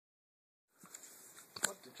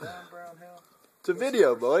It's a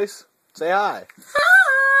video, boys. Say hi.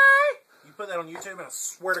 Hi! You put that on YouTube and I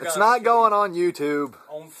swear to God... It's not going on YouTube.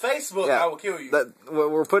 On Facebook, yeah, I will kill you.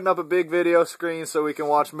 We're putting up a big video screen so we can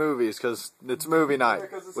watch movies, because it's movie night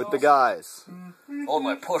with the guys. All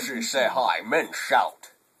my pussies say hi, men shout.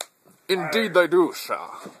 Indeed they do, sir.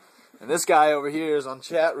 And this guy over here is on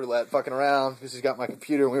chat roulette fucking around, because he's got my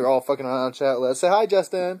computer and we were all fucking around on chat roulette. Say hi,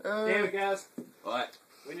 Justin. Damn it, guys. What?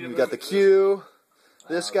 We got the Q.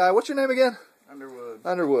 This guy, what's your name again?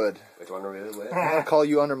 Underwood. Which one are we with? I'm gonna call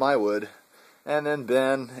you Under My Wood. And then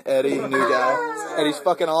Ben, Eddie, new guy. Eddie's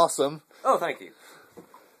fucking awesome. Oh, thank you.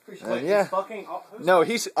 Yeah. No,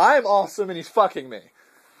 I'm awesome and he's fucking me.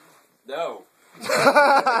 No.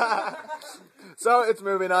 So it's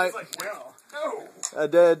movie night.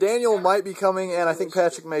 No. Daniel might be coming, and I think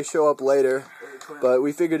Patrick may show up later. But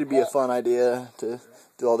we figured it'd be a fun idea to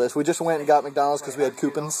do all this. We just went and got McDonald's because we had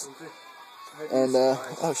coupons. And,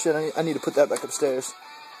 oh shit, I need to put that back upstairs.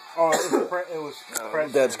 Oh, it was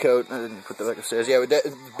Dad's coat. I didn't put that back upstairs. Yeah, with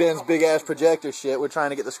Ben's big-ass projector shit. We're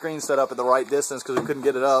trying to get the screen set up at the right distance because we couldn't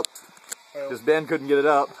get it up. Because Ben couldn't get it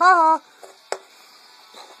up. Ha!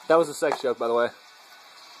 That was a sex joke, by the way.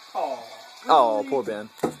 Oh, poor Ben.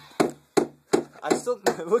 I still...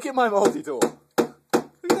 Look at my multi-tool. Look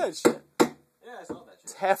at that shit. Yeah, I saw that shit.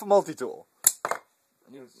 It's half a multi-tool.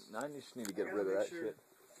 I just need to get rid of that shit.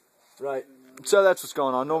 Right. So that's what's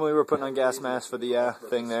going on. Normally we're putting on gas masks for the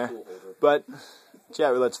thing there. But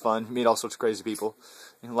chat roulette's fun. Meet all sorts of crazy people.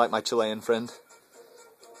 Like my Chilean friend.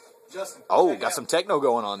 Justin, oh, got some techno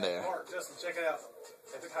going on there. Mark, Justin, check it out.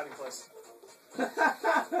 Epic hiding place.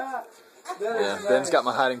 Yeah, Ben's got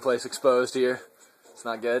my hiding place exposed here. It's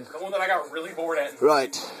not good. The one that I got really bored at.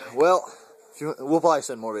 Right. Well, we'll probably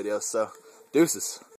send more videos, so deuces.